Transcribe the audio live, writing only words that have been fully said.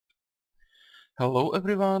Hello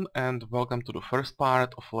everyone and welcome to the first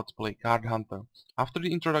part of Let's Play Card Hunter. After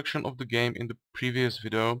the introduction of the game in the previous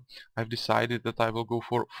video, I've decided that I will go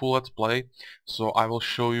for full Let's Play, so I will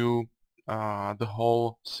show you the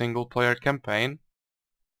whole single player campaign.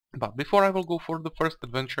 But before I will go for the first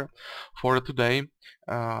adventure for today,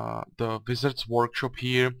 the Wizard's Workshop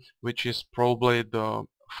here, which is probably the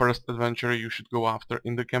first adventure you should go after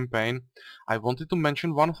in the campaign, I wanted to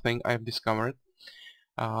mention one thing I've discovered.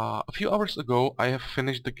 A few hours ago I have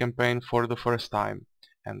finished the campaign for the first time,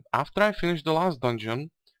 and after I finished the last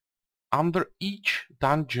dungeon, under each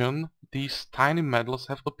dungeon these tiny medals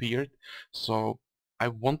have appeared, so I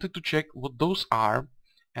wanted to check what those are.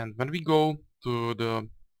 And when we go to the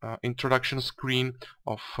introduction screen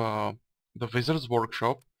of the Wizard's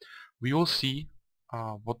Workshop, we will see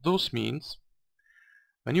what those means.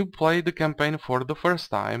 When you play the campaign for the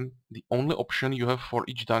first time, the only option you have for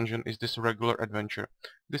each dungeon is this regular adventure.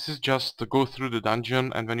 This is just to go through the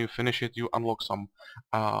dungeon, and when you finish it you unlock some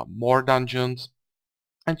more dungeons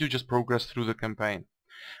and you just progress through the campaign.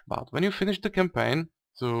 But when you finish the campaign,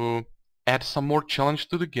 to add some more challenge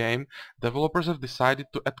to the game, developers have decided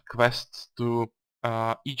to add quests to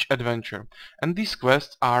each adventure. And these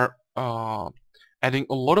quests are adding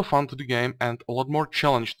a lot of fun to the game and a lot more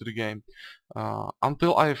challenge to the game.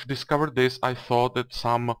 Until I've discovered this, I thought that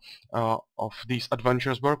some of these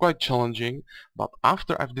adventures were quite challenging, but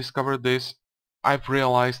after I've discovered this, I've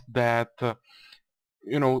realized that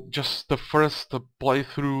just the first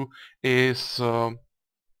playthrough is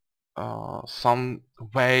some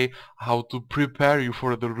way how to prepare you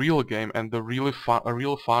for the real game, and the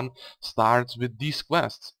real fun starts with these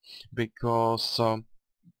quests, because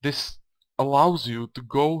this allows you to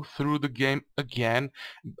go through the game again,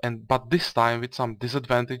 but this time with some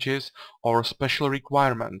disadvantages or special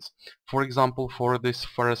requirements. For example, for this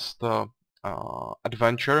first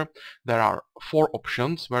adventure, there are 4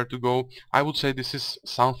 options where to go. I would say this is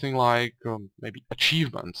something like maybe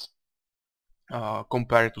achievements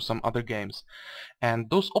compared to some other games. And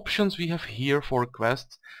those options we have here for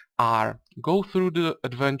quests are: go through the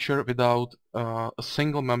adventure without a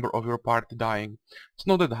single member of your party dying. It's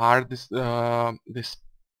not that hard this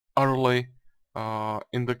early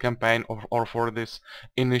in the campaign, or for this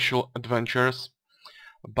initial adventures,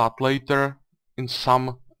 but later in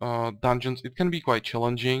some dungeons it can be quite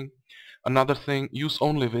challenging. Another thing, use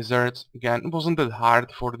only wizards. Again, it wasn't that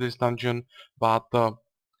hard for this dungeon, but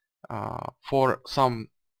for some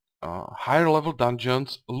higher level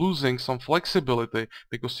dungeons, losing some flexibility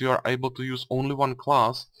because you are able to use only one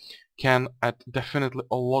class can add definitely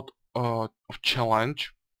a lot of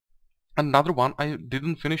challenge. Another one I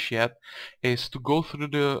didn't finish yet is to go through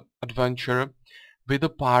the adventure with a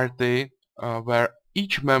party where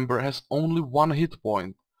each member has only 1 hit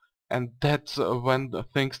point, and that's when the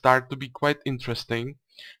things start to be quite interesting,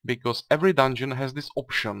 because every dungeon has this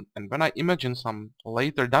option. And when I imagine some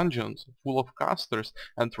later dungeons full of casters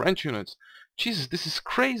and range units, Jesus, this is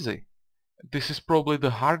crazy. This is probably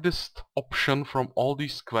the hardest option from all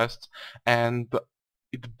these quests, and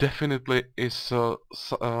it definitely is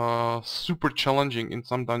super challenging in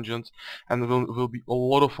some dungeons, and will be a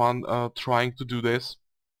lot of fun trying to do this.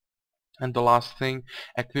 And the last thing,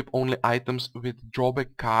 equip only items with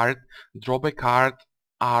drawback card. Drawback card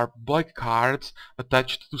are black cards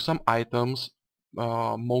attached to some items,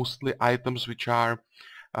 mostly items which are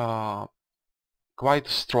quite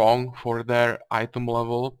strong for their item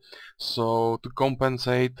level. So to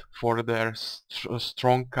compensate for their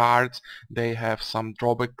strong cards, they have some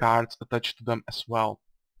drawback cards attached to them as well.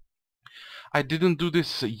 I didn't do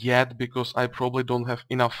this yet because I probably don't have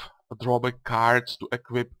enough drawback cards to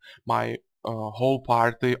equip my whole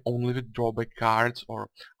party only with drawback cards, or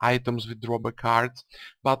items with drawback cards.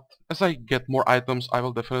 But as I get more items, I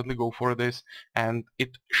will definitely go for this, and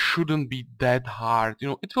it shouldn't be that hard.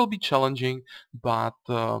 It will be challenging, but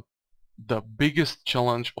the biggest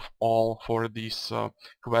challenge of all for these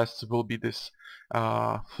quests will be this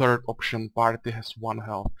third option: party has 1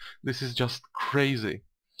 health. This is just crazy.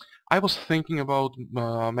 I was thinking about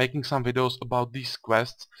making some videos about these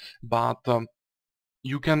quests, but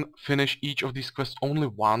you can finish each of these quests only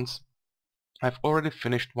once. I've already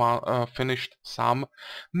finished some.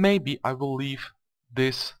 Maybe I will leave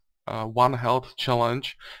this 1 health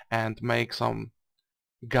challenge and make some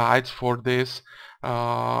guides for this,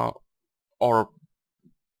 or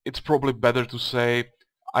it's probably better to say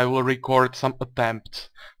I will record some attempts,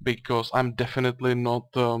 because I'm definitely not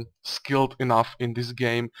skilled enough in this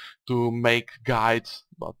game to make guides,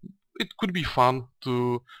 but it could be fun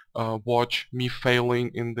to watch me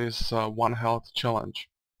failing in this 1 health challenge.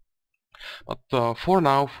 But for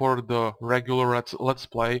now, for the regular let's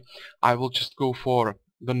play, I will just go for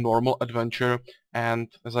the normal adventure, and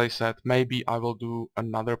as I said, maybe I will do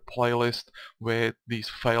another playlist with these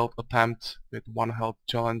failed attempts with 1 health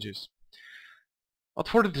challenges. But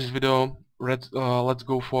for this video, let's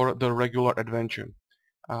go for the regular adventure.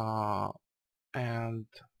 Uh, and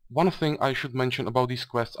one thing I should mention about these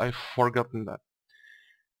quests, I've forgotten that.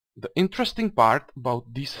 The interesting part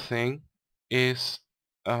about this thing is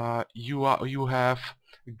you have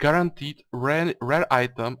guaranteed rare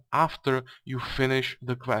item after you finish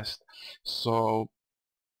the quest. So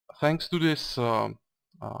thanks to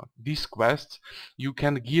these quests, you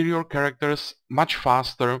can gear your characters much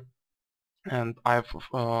faster, and I've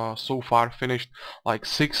so far finished like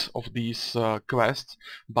 6 of these quests,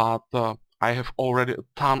 but I have already a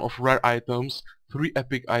ton of rare items, 3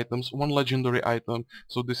 epic items, 1 legendary item,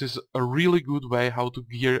 so this is a really good way how to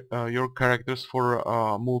gear your characters for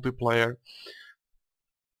multiplayer.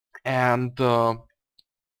 And uh,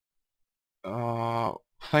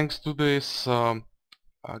 thanks to this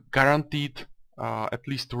guaranteed at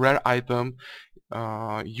least rare item,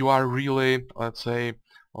 you are really, let's say,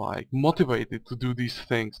 like motivated to do these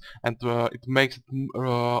things, and it makes it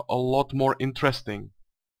a lot more interesting.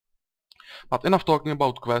 But enough talking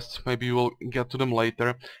about quests, maybe we'll get to them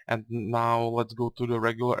later, and now let's go to the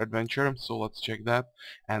regular adventure. So let's check that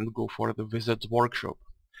and go for the wizard's workshop.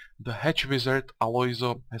 The hedge wizard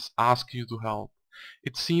Aloiso has asked you to help.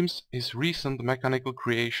 It seems his recent mechanical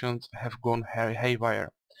creations have gone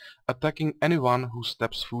haywire, attacking anyone who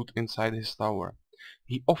steps foot inside his tower.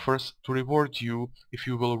 He offers to reward you if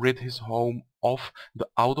you will rid his home of the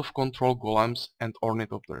out-of-control golems and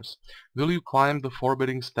ornithopters. Will you climb the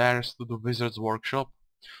forbidding stairs to the wizard's workshop?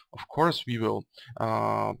 Of course we will.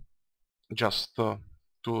 Just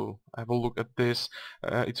to have a look at this,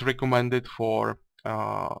 it's recommended for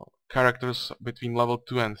characters between level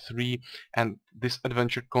 2 and 3, and this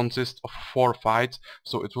adventure consists of 4 fights,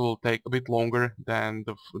 so it will take a bit longer than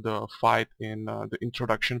the fight in the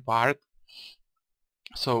introduction part.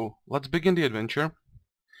 So let's begin the adventure,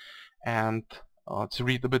 and let's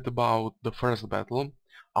read a bit about the first battle.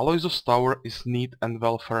 Aloysius' tower is neat and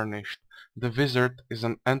well furnished. The wizard is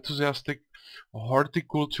an enthusiastic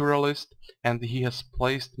horticulturalist, and he has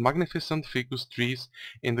placed magnificent ficus trees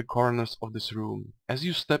in the corners of this room. As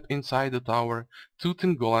you step inside the tower, 2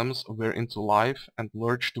 tin golems whir into life and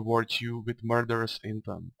lurch towards you with murderous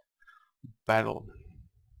intent. Battle.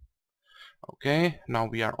 Okay, now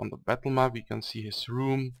we are on the battle map. We can see his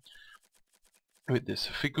room with these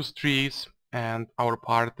ficus trees, and our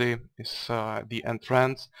party is the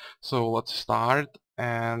entrance. So let's start,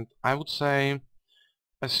 and I would say,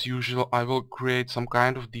 as usual, I will create some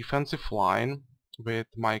kind of defensive line with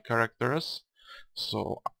my characters.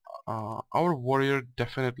 So our warrior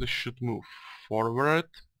definitely should move forward.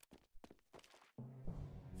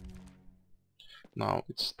 Now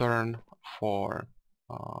it's turn for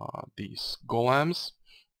these golems.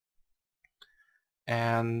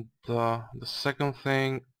 And the second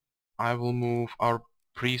thing, I will move our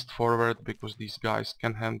priest forward because these guys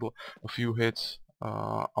can handle a few hits.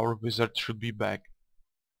 Our wizard should be back.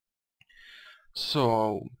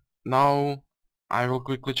 So now I will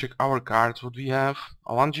quickly check our cards. What we have: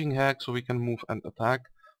 a lunging hack, so we can move and attack.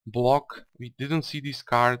 Block, we didn't see these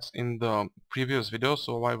cards in the previous video,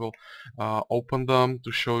 so I will open them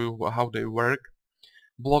to show you how they work.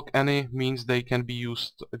 Block any means they can be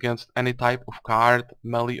used against any type of card: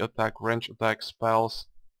 melee attack, range attack, spells,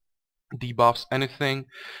 debuffs, anything.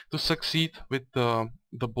 To succeed with the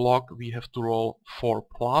block, we have to roll 4+.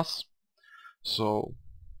 So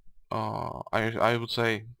I would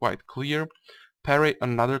say quite clear. Parry,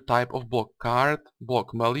 another type of block card,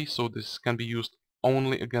 block melee, so this can be used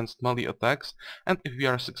only against melee attacks, and if we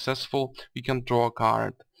are successful we can draw a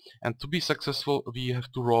card, and to be successful we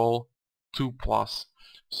have to roll 2+.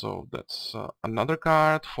 So that's another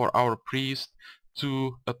card for our priest.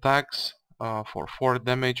 2 attacks for 4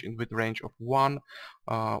 damage with range of 1,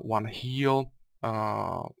 1 heal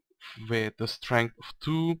with the strength of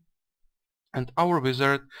 2. And our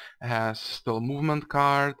wizard has still movement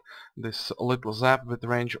card, this little zap with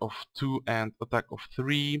range of 2 and attack of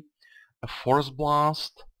 3, a force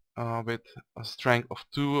blast with a strength of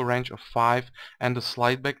 2, a range of 5, and a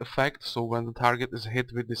slide back effect, so when the target is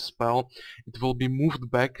hit with this spell it will be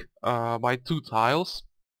moved back by 2 tiles.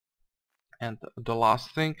 And the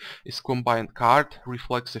last thing is combined card,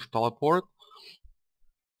 reflexive teleport.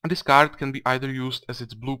 This card can be either used as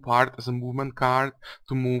its blue part as a movement card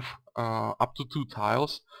to move up to 2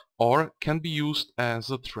 tiles, or can be used as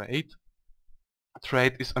a trait. A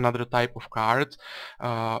trait is another type of card.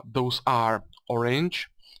 Those are orange.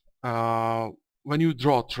 uh, when you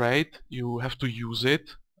draw a trait, you have to use it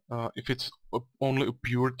if it's only a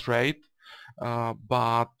pure trait,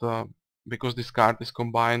 but because this card is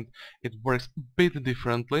combined, it works a bit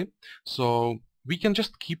differently. So we can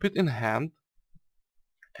just keep it in hand,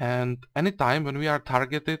 and anytime when we are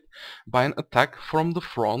targeted by an attack from the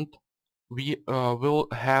front, we will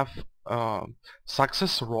have a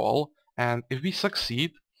success roll, and if we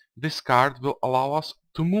succeed, this card will allow us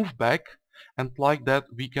to move back, and like that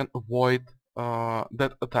we can avoid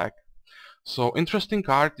that attack. So interesting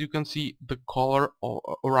card. You can see the color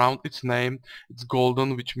around its name. It's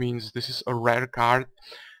golden, which means this is a rare card.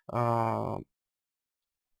 Uh,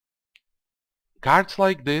 Cards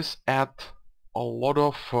like this add a lot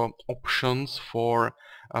of options for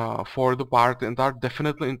the party and are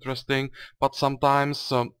definitely interesting, but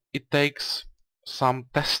sometimes it takes some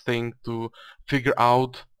testing to figure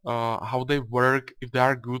out how they work, if they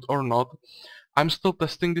are good or not. I'm still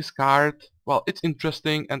testing this card. Well, it's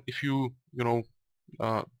interesting, and if you know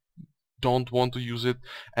uh, don't want to use it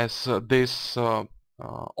as this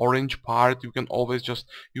orange part, you can always just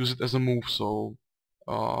use it as a move, so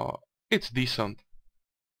uh, it's decent.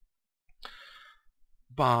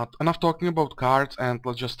 But enough talking about cards, and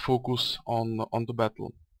let's just focus on the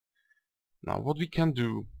battle. Now what we can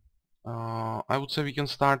do, I would say we can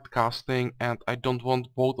start casting, and I don't want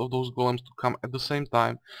both of those golems to come at the same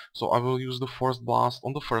time, so I will use the Force Blast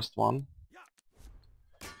on the first one.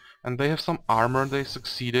 And they have some armor, they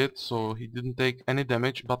succeeded, so he didn't take any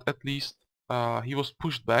damage, but at least he was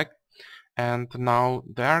pushed back, and now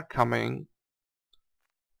they are coming,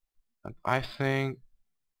 and I think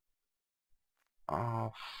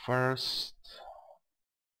first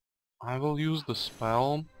I will use the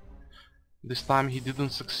spell. This time he didn't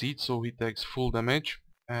succeed, so he takes full damage,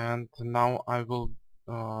 and now I will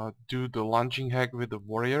do the lunging hack with the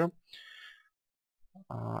warrior,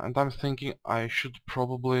 and I'm thinking I should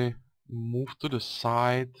probably move to the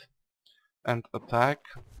side and attack.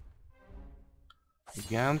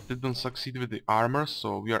 Again, didn't succeed with the armor,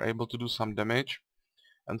 so we are able to do some damage.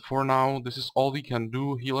 And for now, this is all we can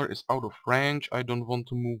do. Healer is out of range. I don't want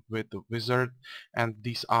to move with the wizard, and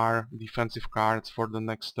these are defensive cards for the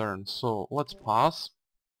next turn. So let's pass.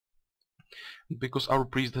 Because our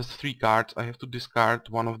priest has 3 cards, I have to discard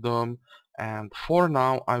one of them. And for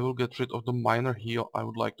now, I will get rid of the minor heal. I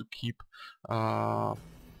would like to keep the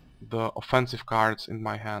offensive cards in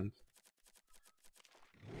my hand.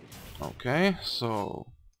 Okay, so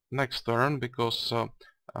next turn, because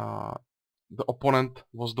the opponent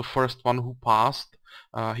was the first one who passed,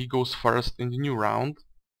 he goes first in the new round.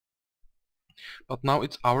 But now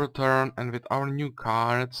it's our turn, and with our new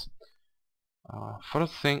cards,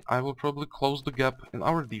 first thing, I will probably close the gap in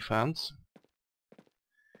our defense.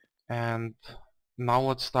 And now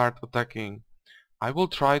let's start attacking. I will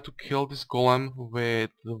try to kill this golem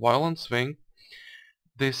with the violent swing.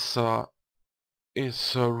 This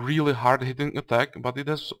is a really hard hitting attack, but it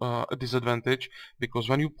has a disadvantage, because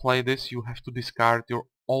when you play this you have to discard your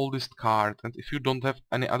oldest card, and if you don't have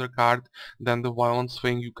any other card then the violent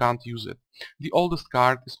swing, you can't use it. The oldest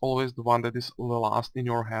card is always the one that is the last in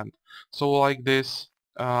your hand. So like this,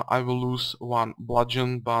 I will lose one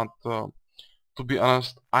bludgeon, but to be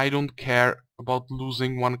honest, I don't care about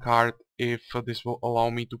losing one card if this will allow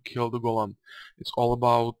me to kill the golem. It's all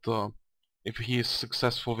about if he is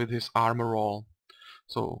successful with his armor roll.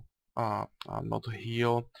 So not a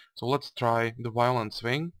heal. So let's try the violent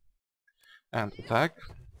swing and attack.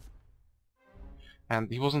 And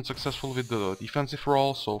he wasn't successful with the defensive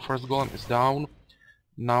roll, so first golem is down.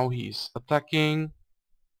 Now he's attacking.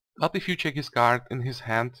 But if you check his card in his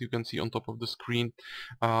hand, you can see on top of the screen,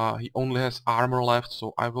 he only has armor left,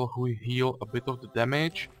 so I will heal a bit of the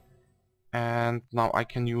damage. And now I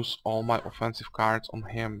can use all my offensive cards on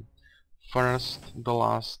him. First, the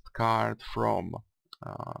last card from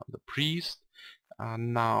the priest.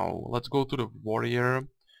 Now let's go to the warrior,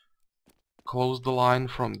 close the line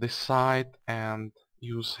from this side and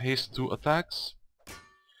use his 2 attacks.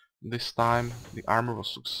 This time the armor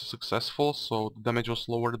was successful, so the damage was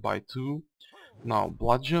lowered by 2. Now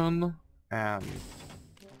bludgeon, and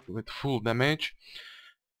with full damage.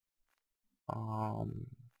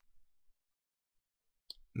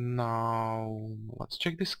 Now let's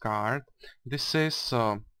check this card. This is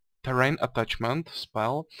terrain attachment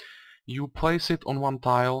spell. You place it on one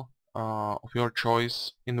tile of your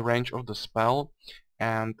choice in range of the spell,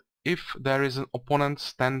 and if there is an opponent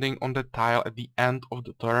standing on the tile at the end of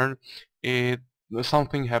the turn,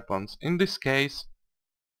 something happens. In this case,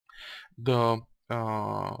 the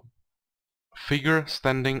figure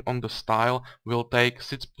standing on the stile will take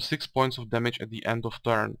 6 points of damage at the end of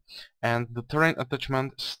turn, and the terrain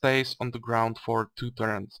attachment stays on the ground for 2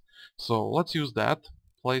 turns. So let's use that,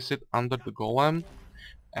 place it under the golem,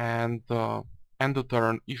 and end the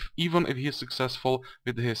turn. Even if he is successful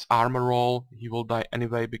with his armor roll, he will die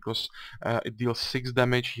anyway because it deals 6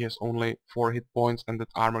 damage, he has only 4 hit points, and that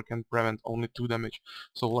armor can prevent only 2 damage.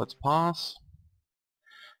 So let's pass,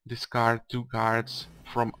 discard 2 cards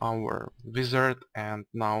from our wizard, and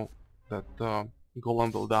now that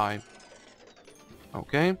golem will die.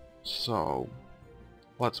 Okay, so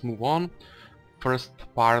let's move on. First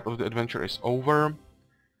part of the adventure is over.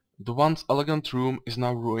 The once elegant room is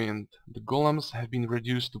now ruined. The golems have been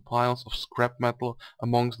reduced to piles of scrap metal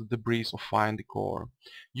amongst the debris of fine decor.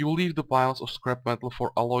 You leave the piles of scrap metal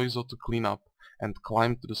for Aloiso to clean up and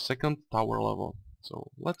climb to the second tower level.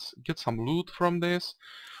 So let's get some loot from this.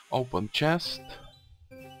 Open chest.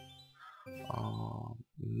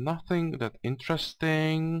 Nothing that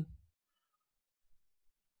interesting.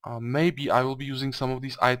 Maybe I will be using some of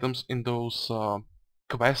these items in those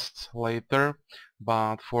quests later,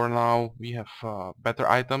 but for now we have better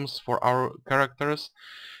items for our characters.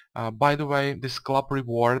 By the way, this club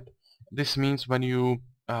reward, this means when you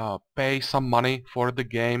pay some money for the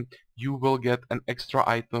game, you will get an extra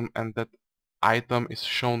item, and that item is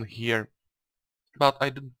shown here. But I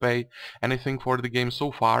didn't pay anything for the game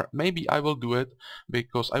so far. Maybe I will do it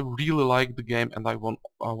because I really like the game and I want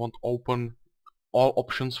open all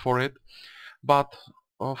options for it. But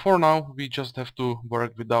for now we just have to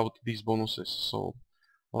work without these bonuses. So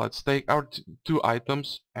let's take our 2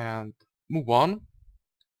 items and move on.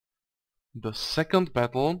 The second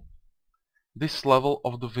battle. This level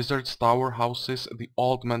of the Wizard's Tower houses the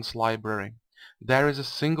Old Man's Library. There is a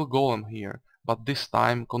single golem here, but this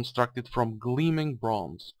time constructed from gleaming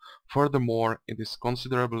bronze. Furthermore, it is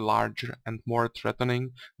considerably larger and more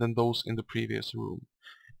threatening than those in the previous room.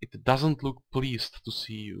 It doesn't look pleased to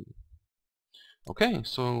see you. Okay,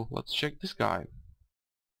 so let's check this guy.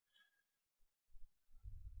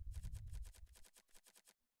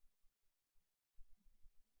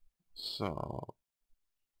 So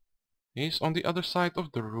he's on the other side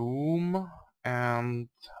of the room, and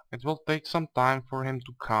it will take some time for him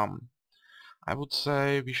to come. I would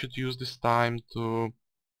say we should use this time to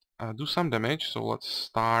do some damage. So let's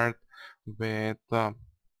start with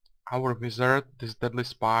our wizard, this Deadly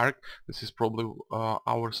Spark. This is probably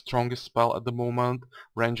our strongest spell at the moment.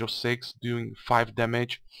 Range of 6, doing 5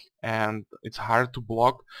 damage, and it's hard to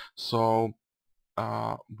block. So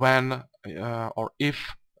when or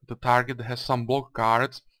if the target has some block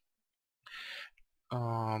cards,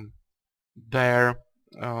 their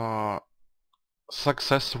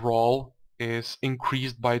success roll is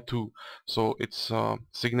increased by 2, so it's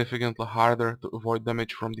significantly harder to avoid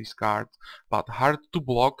damage from these cards. But hard to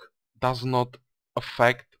block does not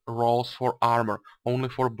affect rolls for armor, only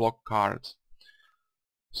for block cards.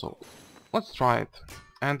 So let's try it.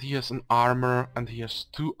 And he has an armor, and he has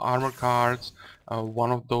 2 armor cards.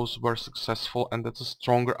 One of those were successful, and that's a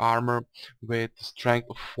stronger armor with strength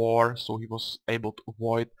of 4, so he was able to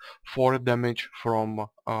avoid 4 damage from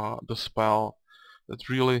the spell. That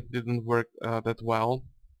really didn't work that well.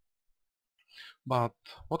 But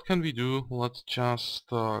what can we do? Let's just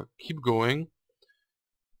keep going.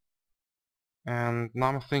 And now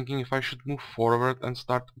I'm thinking if I should move forward and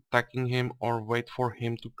start attacking him or wait for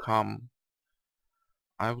him to come.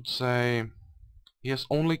 I would say he has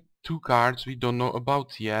only 2 cards we don't know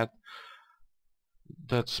about yet.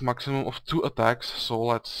 That's maximum of 2 attacks, so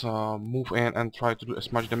let's move in and try to do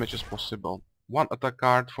as much damage as possible. 1 attack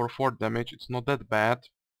card for 4 damage, it's not that bad.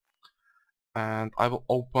 And I will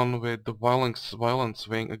open with the violent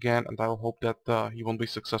swing again, and I will hope that he won't be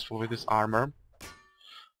successful with his armor.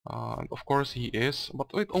 And of course he is,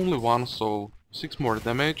 but with only 1, so 6 more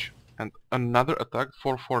damage, and another attack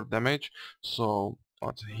for 4 damage. So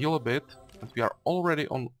let's heal a bit, and we are already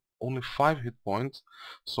on only 5 hit points,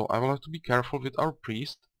 so I will have to be careful with our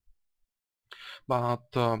priest.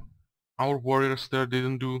 But our warriors there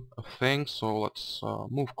didn't do a thing, so let's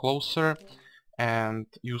move closer and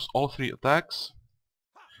use all 3 attacks.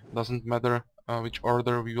 Doesn't matter which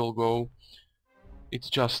order we will go. It's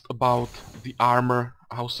just about the armor,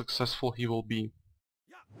 how successful he will be.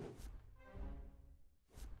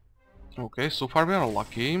 Okay, so far we are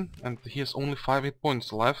lucky, and he has only 5 hit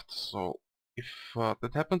points left, so if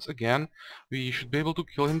that happens again, we should be able to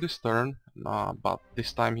kill him this turn, but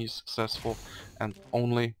this time he's successful and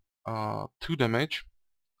only 2 damage.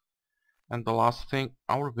 And the last thing,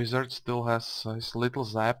 our wizard still has his little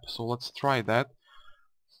zap, so let's try that.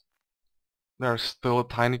 there's still a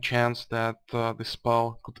tiny chance that this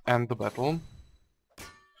spell could end the battle.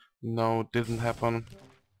 No, it didn't happen,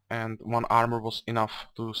 and 1 armor was enough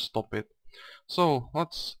to stop it. So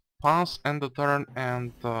let's pass, end the turn,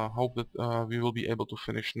 and hope that we will be able to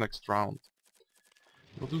finish next round.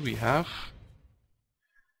 What do we have?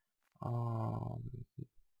 Um,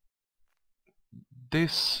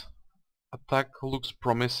 this attack looks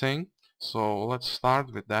promising, so let's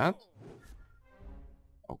start with that.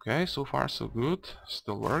 Okay, so far so good,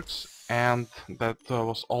 still works, and that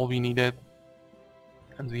was all we needed,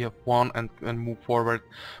 and we have won and can move forward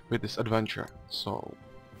with this adventure. So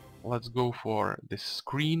let's go for this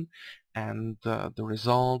screen, and the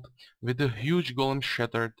result: with the huge golem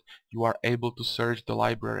shattered, you are able to search the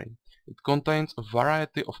library. It contains a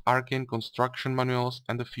variety of arcane construction manuals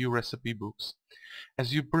and a few recipe books.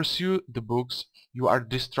 As you pursue the books, you are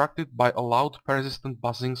distracted by a loud persistent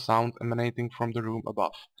buzzing sound emanating from the room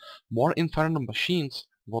above. More infernal machines?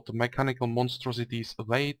 What mechanical monstrosities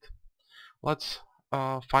await? Let's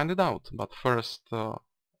find it out, but first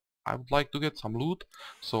I would like to get some loot,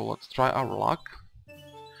 so let's try our luck.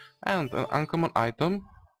 And an uncommon item,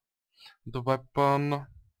 the weapon,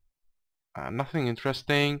 nothing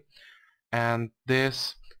interesting, and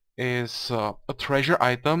this is a treasure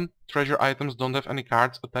item. Treasure items don't have any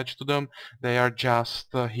cards attached to them, they are just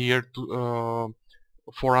here to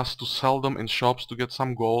for us to sell them in shops to get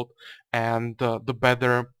some gold, and the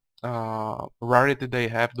better rarity they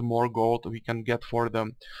have, the more gold we can get for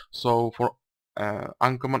them. So for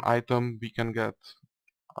uncommon item we can get,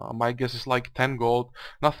 my guess is like 10 gold,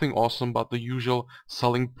 nothing awesome, but the usual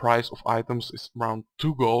selling price of items is around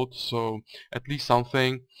 2 gold, so at least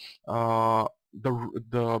something.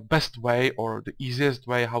 The best way or the easiest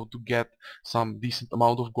way how to get some decent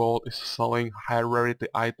amount of gold is selling high rarity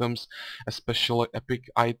items, especially epic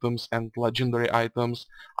items and legendary items.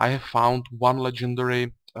 I have found one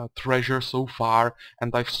legendary treasure so far,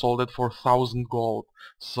 and I've sold it for 1000 gold.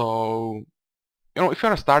 So if you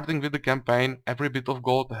are starting with the campaign, every bit of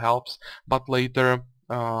gold helps, but later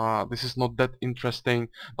this is not that interesting.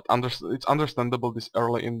 But it's understandable this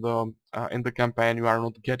early in the campaign you are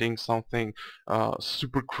not getting something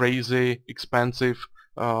super crazy expensive,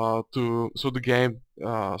 so the game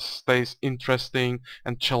stays interesting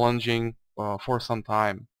and challenging for some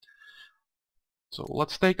time. So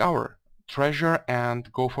let's take our treasure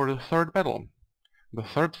and go for the third battle. The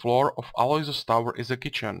third floor of Aloysius Tower is a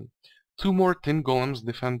kitchen. 2 more tin golems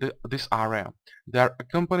defend this area. They are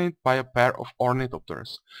accompanied by a pair of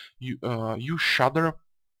ornithopters. You shudder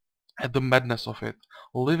at the madness of it.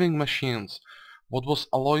 Living machines. What was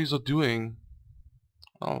Aloysius doing?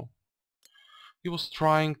 Oh, he was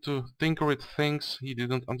trying to tinker with things he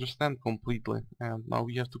didn't understand completely, and now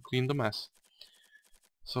we have to clean the mess.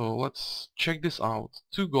 So let's check this out.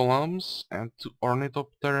 2 golems and 2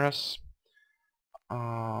 ornithopters.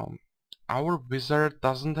 Um, our wizard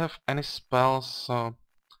doesn't have any spells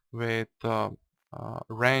with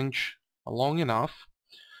range long enough,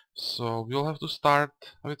 so we'll have to start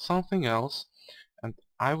with something else, and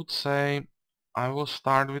I would say I will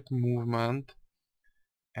start with movement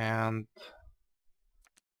and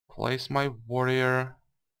place my warrior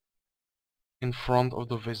in front of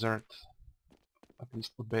the wizard at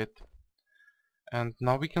least a bit, and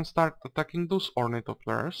now we can start attacking those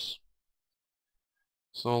ornithopters.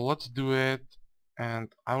 So let's do it,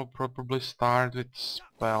 and I will probably start with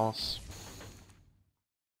spells.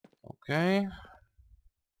 Okay.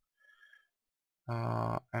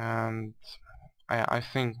 And I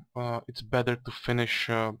think it's better to finish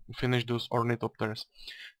those ornithopters.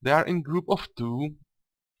 They are in group of 2,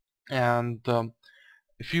 and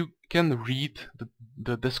if you can read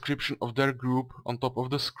the description of their group on top of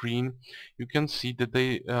the screen, you can see that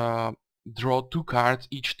they draw 2 cards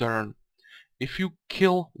each turn. If you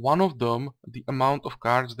kill one of them, the amount of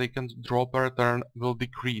cards they can draw per turn will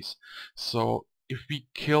decrease. So if we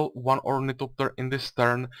kill one ornithopter in this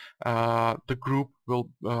turn, the group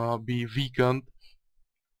will be weakened,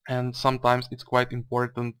 and sometimes it's quite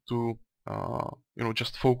important to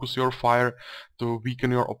just focus your fire to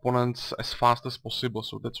weaken your opponents as fast as possible.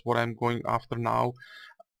 So that's what I'm going after now.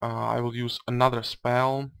 I will use another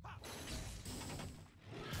spell,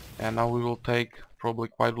 and now we will take probably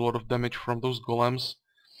quite a lot of damage from those golems,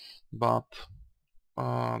 but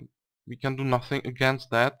we can do nothing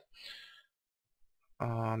against that.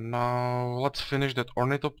 Now let's finish that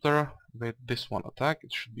ornithopter with this one attack.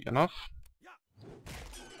 It should be enough.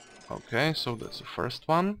 Okay, so that's the first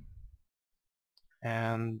one,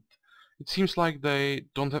 and it seems like they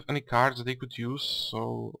don't have any cards they could use,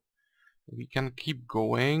 so we can keep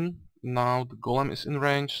going. Now the golem is in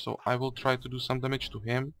range, so I will try to do some damage to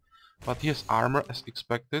him. But he has armor as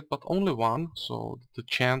expected, but only one, so the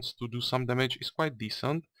chance to do some damage is quite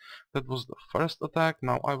decent. That was the first attack.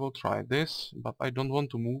 Now I will try this, but I don't want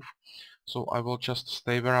to move, so I will just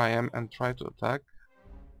stay where I am and try to attack.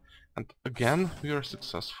 And again we are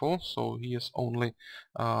successful, so he has only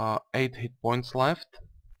 8 hit points left.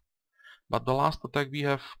 But the last attack we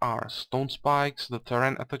have are stone spikes, the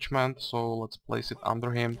terrain attachment, so let's place it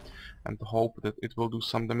under him and hope that it will do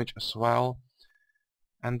some damage as well.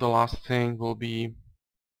 And the last thing will be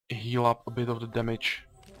heal up a bit of the damage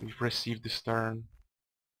we've received this turn.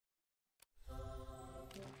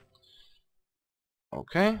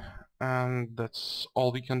 Okay, and that's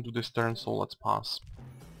all we can do this turn, so let's pass.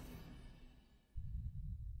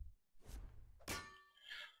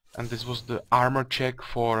 And this was the armor check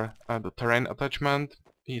for the terrain attachment.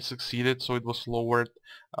 He succeeded, so it was lowered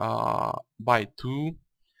by 2,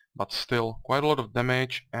 but still quite a lot of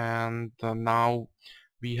damage. And now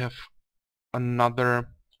we have another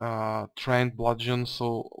trained bludgeon,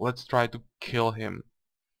 so let's try to kill him.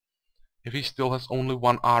 If he still has only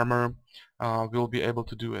 1 armor, we'll be able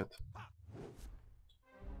to do it.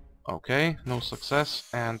 Okay, no success,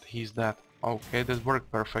 and he's dead. Okay, that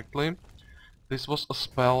worked perfectly. This was a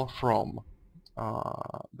spell from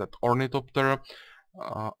that Ornithopter,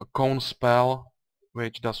 a cone spell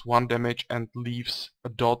which does 1 damage and leaves a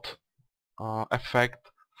dot effect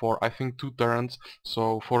for I think 2 turns.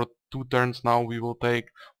 So for 2 turns now we will take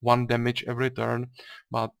 1 damage every turn,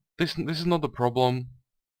 but this is not a problem.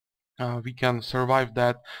 We can survive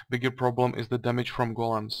that. Bigger problem is the damage from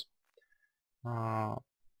golems.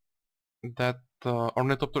 That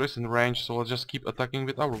Ornithopter is in range, so let's just keep attacking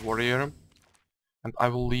with our warrior. And I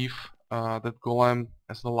will leave that golem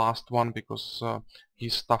as the last one because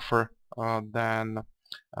he's tougher than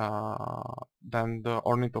the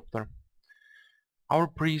Ornithopter. Our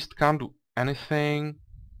priest can't do anything,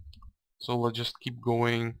 so let's just keep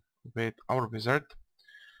going with our wizard.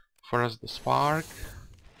 First the spark,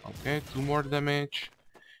 okay, 2 more damage,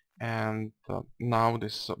 and now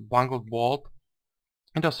this bungled bolt.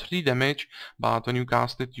 It does 3 damage, but when you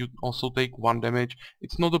cast it you also take 1 damage.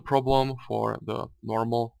 It's not a problem for the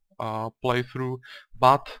normal playthrough,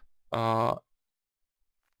 but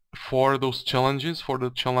for those challenges, for the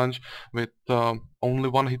challenge with only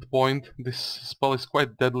 1 hit point, this spell is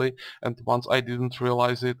quite deadly, and once I didn't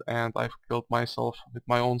realize it and I've killed myself with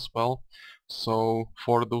my own spell. So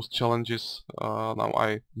for those challenges now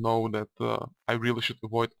I know that I really should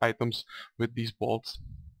avoid items with these bolts.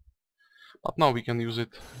 But now we can use it,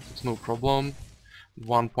 it's no problem.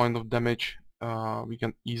 1 point of damage, we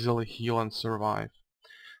can easily heal and survive.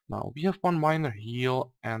 Now we have 1 minor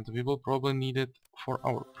heal and we will probably need it for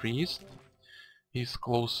our priest. He's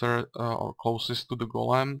closer or closest to the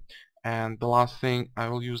golem. And the last thing I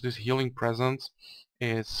will use this healing presence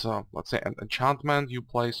is let's say an enchantment you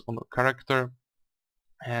place on a character,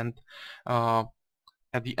 and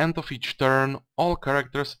at the end of each turn, all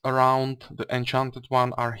characters around the enchanted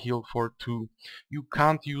one are healed for 2. You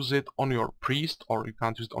can't use it on your priest or you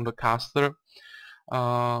can't use it on the caster,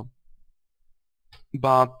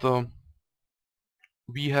 but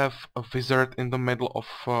we have a wizard in the middle of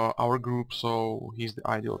our group, so he's the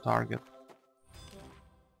ideal target.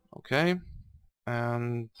 Okay,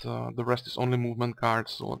 and the rest is only movement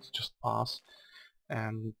cards, so let's just pass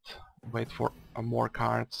and wait for more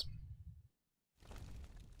cards.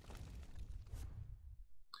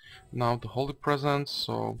 Now the holy presence,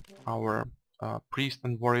 so our priest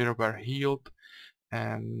and warrior were healed,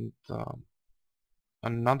 and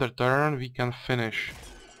another turn we can finish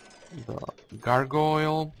the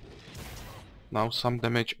gargoyle. Now some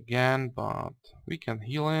damage again, but we can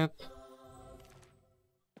heal it.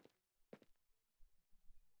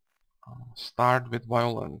 Start with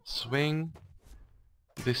violent swing.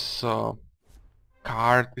 This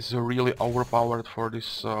card is really overpowered for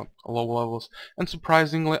this low levels, and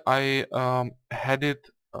surprisingly I had it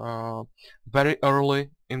very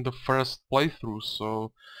early in the first playthrough,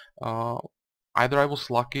 so either I was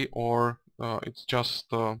lucky or it's just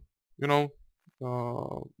you know,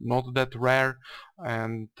 not that rare,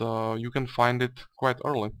 and you can find it quite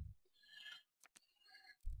early.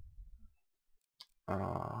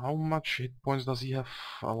 How much hit points does he have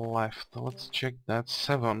left? Let's check that.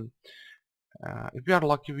 7. If we are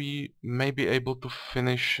lucky we may be able to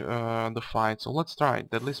finish the fight, so let's try.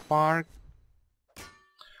 Deadly Spark.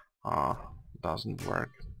 Doesn't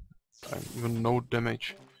work. Even no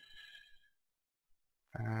damage.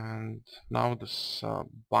 And now this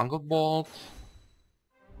Bungle Bolt.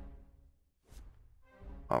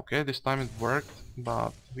 Okay, this time it worked,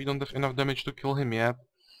 but we don't have enough damage to kill him yet.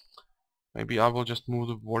 Maybe I will just move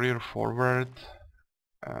the warrior forward.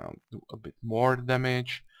 do a bit more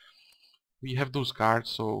damage. We have those cards,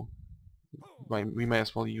 so we may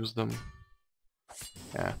as well use them.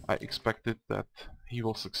 Yeah, I expected that he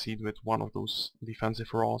will succeed with one of those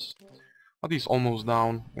defensive rolls. But he's almost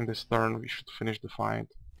down. In this turn we should finish the fight.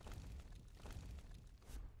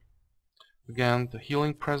 Again, the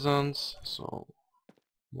healing presence, so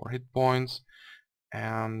more hit points.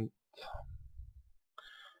 And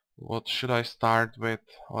what should I start with?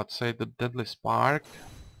 Let's say the Deadly Spark.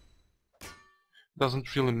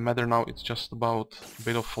 Doesn't really matter now, it's just about a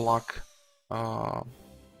bit of luck. And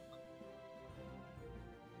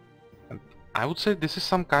I would say this is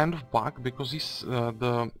some kind of bug, because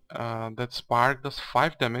that spark does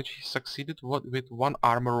 5 damage. He succeeded with 1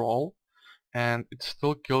 armor roll, and it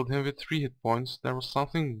still killed him with 3 hit points. There was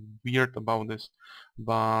something weird about this,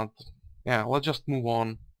 but yeah, let's just move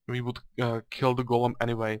on. We would kill the golem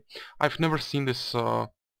anyway. I've never seen this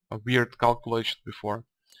weird calculation before.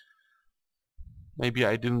 Maybe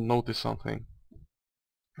I didn't notice something.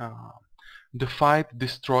 The fight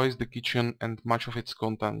destroys the kitchen and much of its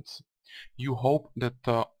contents. You hope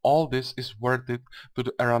that all this is worth it to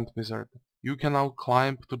the errant wizard. You can now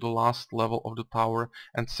climb to the last level of the tower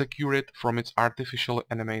and secure it from its artificially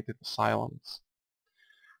animated assailants.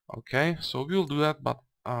 Okay, so we'll do that, but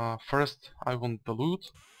first I want the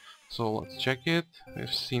loot. So let's check it.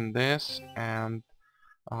 We've seen this, and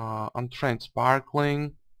Untrained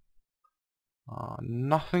Sparkling.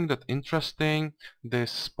 Nothing that interesting.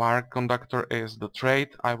 This spark conductor is the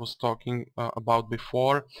trait I was talking about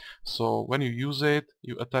before. So when you use it,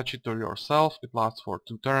 you attach it to yourself. It lasts for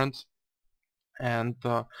 2 turns, and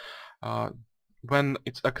when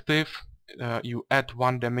it's active, you add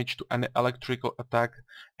 1 damage to any electrical attack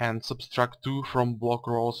and subtract 2 from block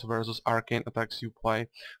rolls versus arcane attacks you play.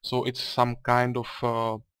 So it's some kind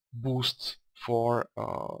of boost for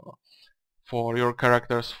your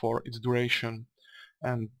characters for its duration,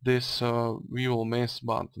 and this we will miss,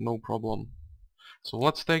 but no problem. So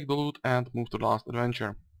let's take the loot and move to the last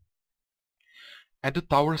adventure. At the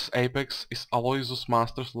tower's apex is Aloysius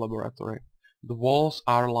Master's laboratory. The walls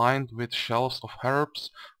are lined with shelves of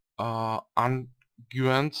herbs,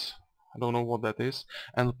 unguents, I don't know what that is,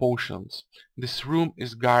 and potions. This room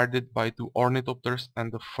is guarded by 2 ornithopters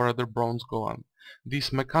and a further bronze golem.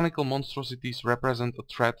 These mechanical monstrosities represent a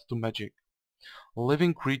threat to magic,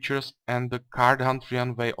 living creatures, and the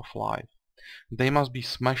Cardhantrian way of life. They must be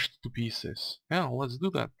smashed to pieces. Yeah, let's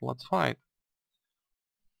do that. Let's fight.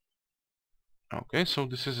 Okay, so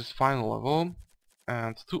this is his final level.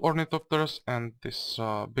 And 2 ornithopters and this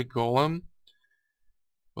big golem.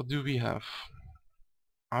 What do we have?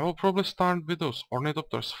 I will probably start with those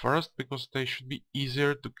ornithopters first, because they should be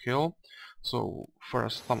easier to kill. So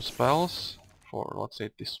first some spells for, let's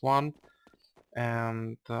say, this one.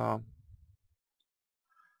 And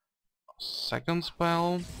second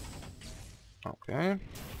spell. Okay.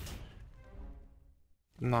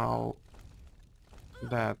 Now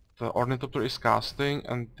that the ornithopter is casting,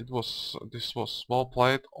 and this was well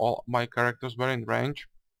played, all my characters were in range,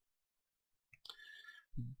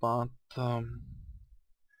 but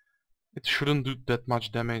it shouldn't do that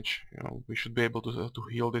much damage. You know, we should be able to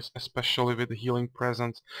heal this, especially with the healing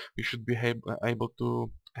presence. We should be able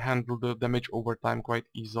to handle the damage over time quite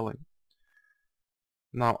easily.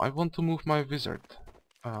 Now I want to move my wizard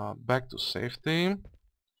back to safety,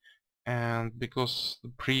 and because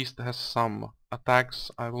the priest has some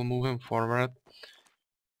attacks, I will move him forward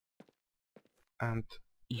and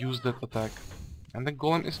use that attack. And the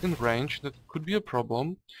golem is in range. That could be a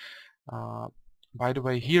problem. By the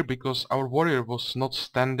way, here, because our warrior was not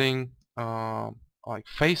standing like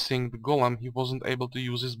facing the golem, he wasn't able to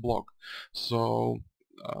use his block. So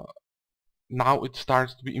now it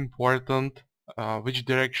starts to be important which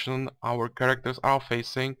direction our characters are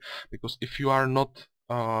facing, because if you are not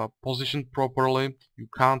positioned properly, you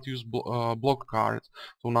can't use block cards.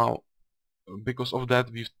 So now, because of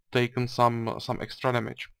that, we've taken some extra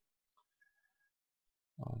damage.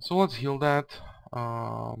 So let's heal that.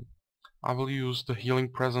 I will use the healing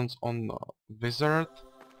presence on the wizard,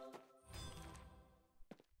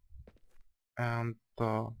 and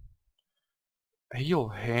heal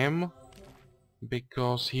him,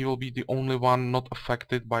 because he will be the only one not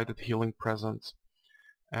affected by that healing presence.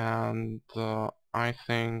 And I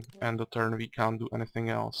think end the turn we can't do anything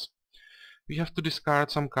else. We have to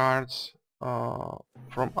discard some cards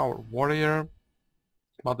from our warrior,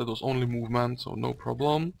 but that was only movement, so no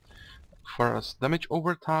problem. First damage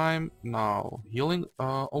over time, now healing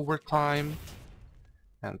over time,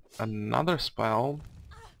 and another spell.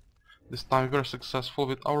 This time we were successful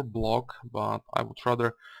with our block, but I would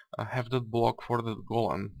rather have that block for the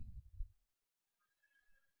golem.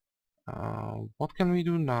 What can we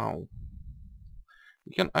do now?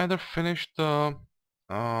 We can either finish the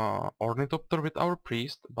ornithopter with our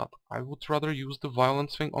priest, but I would rather use the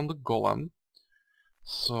violence thing on the golem.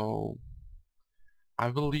 So I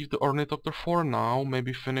will leave the ornithopter for now,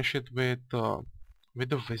 maybe finish it with the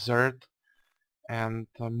wizard and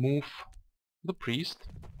move the priest.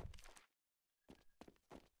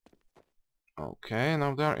 Okay,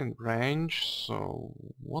 now they are in range, so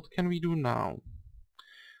what can we do now?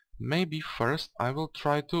 Maybe first I will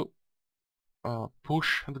try to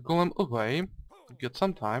push the golem away to get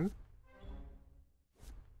some time.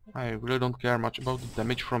 I really don't care much about the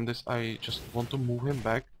damage from this, I just want to move him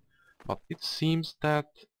back. But it seems that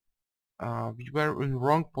we were in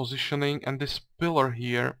wrong positioning and this pillar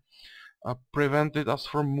here prevented us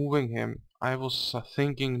from moving him. I was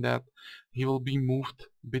thinking that he will be moved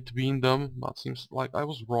between them, but seems like I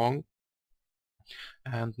was wrong.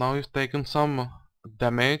 And now he's taken some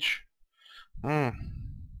damage. Now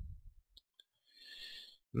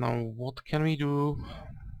what can we do?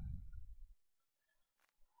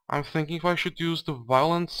 I'm thinking if I should use the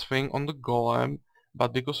violence thing on the golem,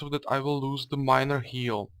 but because of that I will lose the minor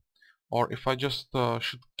heal. Or if I just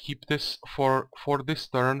should keep this for this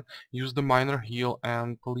turn, use the minor heal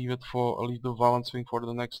and leave the violence thing for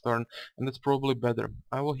the next turn, and that's probably better.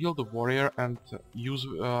 I will heal the warrior and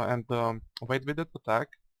wait with that attack,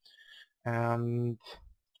 and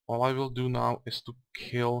all I will do now is to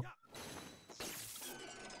kill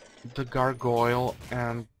the gargoyle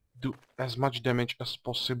and do as much damage as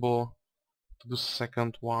possible to the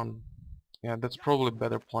second one. Yeah, that's probably a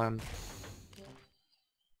better plan.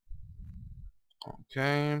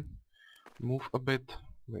 Okay, move a bit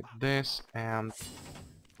with this and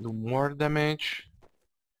do more damage.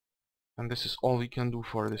 And this is all we can do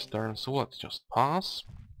for this turn, so let's just pass.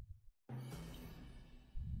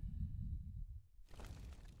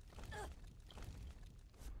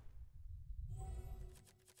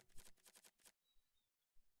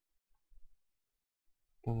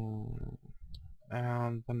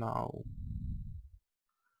 And now...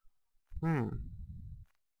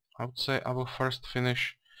 I would say I will first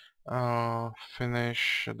finish the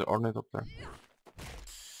ornithopter.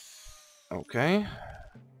 Okay.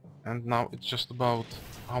 And now it's just about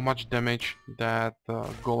how much damage that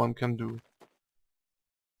golem can do.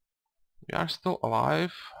 We are still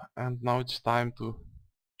alive, and now it's time to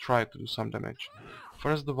try to do some damage.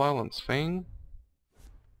 First the violence thing,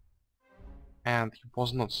 and he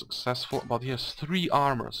was not successful, but he has 3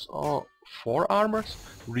 armors. Oh, 4 armors?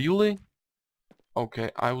 Really?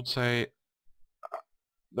 Okay, I would say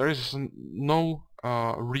there is no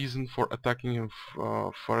reason for attacking him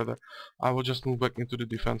further. I will just move back into the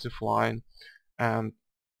defensive line and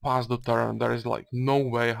pass the turn. There is like no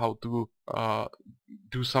way how to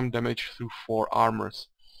do some damage through 4 armors.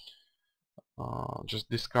 Just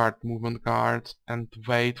discard movement cards and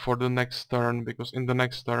wait for the next turn, because in the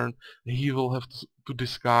next turn he will have to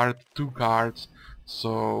discard 2 cards,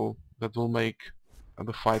 so that will make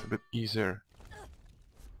the fight a bit easier.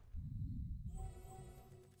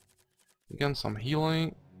 Again, some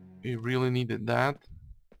healing, we really needed that.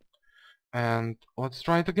 And let's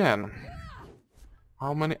try it again.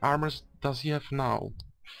 How many armors does he have now?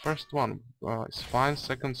 First one is fine,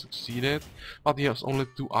 second succeeded, but he has only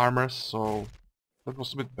 2 armors, so that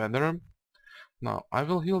was a bit better. Now I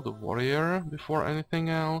will heal the warrior before anything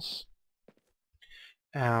else.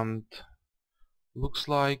 And looks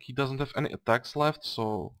like he doesn't have any attacks left,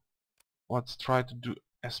 so let's try to do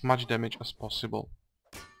as much damage as possible.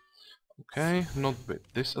 Okay, not with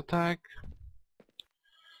this attack.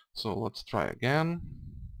 So let's try again.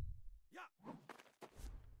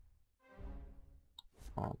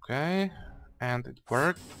 Okay, and it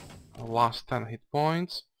worked. Last 10 hit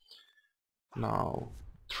points. Now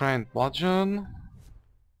trained bludgeon.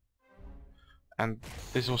 And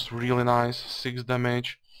this was really nice, 6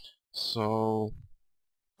 damage. So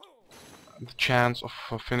the chance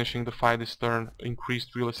of finishing the fight this turn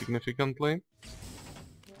increased really significantly.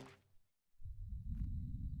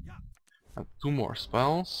 And 2 more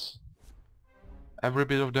spells. Every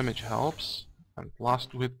bit of damage helps. And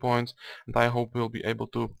last 2 hit points, and I hope we'll be able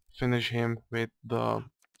to finish him with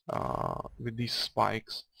these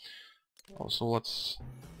spikes. Also, let's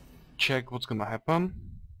check what's gonna happen.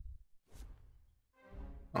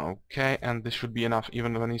 Okay, and this should be enough.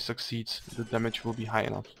 Even when he succeeds, the damage will be high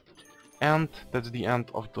enough. And that's the end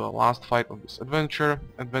of the last fight of this adventure.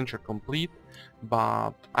 Adventure complete,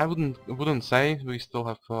 but I wouldn't say we still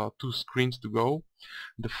have 2 screens to go.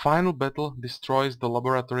 The final battle destroys the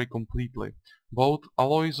laboratory completely. Both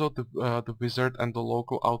Aloiso, the wizard, and the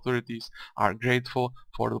local authorities are grateful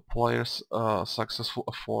for the player's successful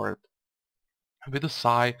effort. With a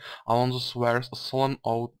sigh, Alonso swears a solemn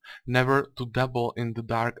oath never to dabble in the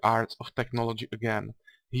dark arts of technology again.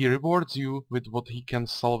 He rewards you with what he can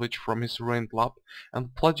salvage from his ruined lab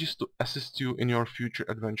and pledges to assist you in your future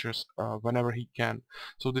adventures whenever he can.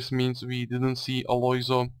 So this means we didn't see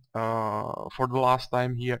Aloiso for the last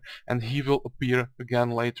time here, and he will appear again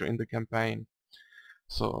later in the campaign.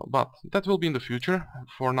 So, but that will be in the future.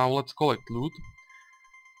 For now, let's collect loot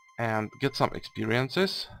and get some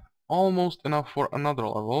experiences. Almost enough for another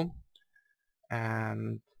level.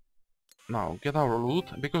 And now get our loot.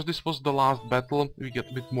 Because this was the last battle, we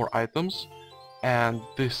get a bit more items. And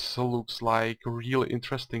this looks like really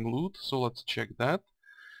interesting loot, so let's check that.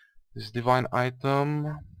 This divine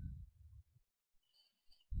item.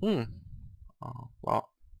 Hmm. Well,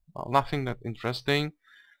 nothing that interesting.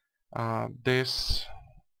 This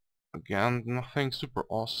again, nothing super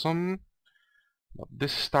awesome. But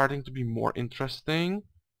this is starting to be more interesting.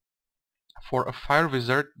 For a fire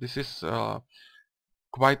wizard, this is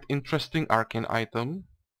quite interesting arcane item.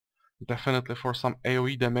 Definitely for some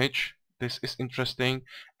AoE damage, this is interesting,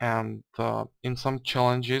 and in some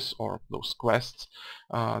challenges or those quests,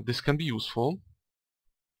 this can be useful.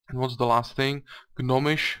 And what's the last thing?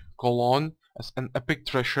 Gnomish Cologne as an epic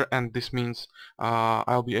treasure, and this means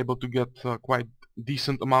I'll be able to get quite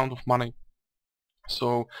decent amount of money.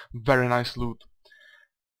 So very nice loot.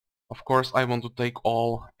 Of course, I want to take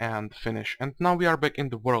all and finish. And now we are back in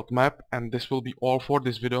the world map, and this will be all for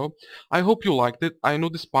this video. I hope you liked it. I know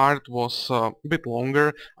this part was a bit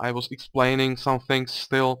longer. I was explaining some things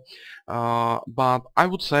still, but I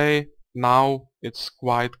would say now it's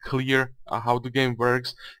quite clear how the game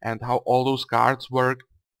works and how all those cards work.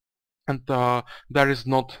 And there is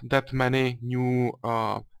not that many new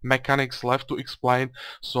mechanics left to explain,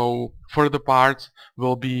 so further parts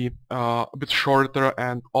will be a bit shorter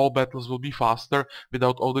and all battles will be faster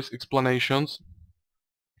without all these explanations.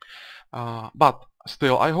 But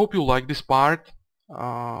still, I hope you like this part.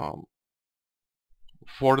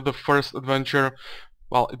 For the first adventure,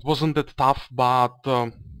 well, it wasn't that tough, but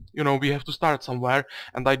you know, we have to start somewhere,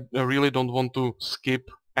 and I really don't want to skip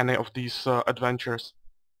any of these adventures.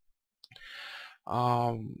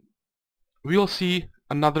 We'll see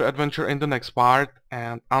another adventure in the next part,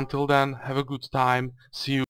 and until then, have a good time. See you.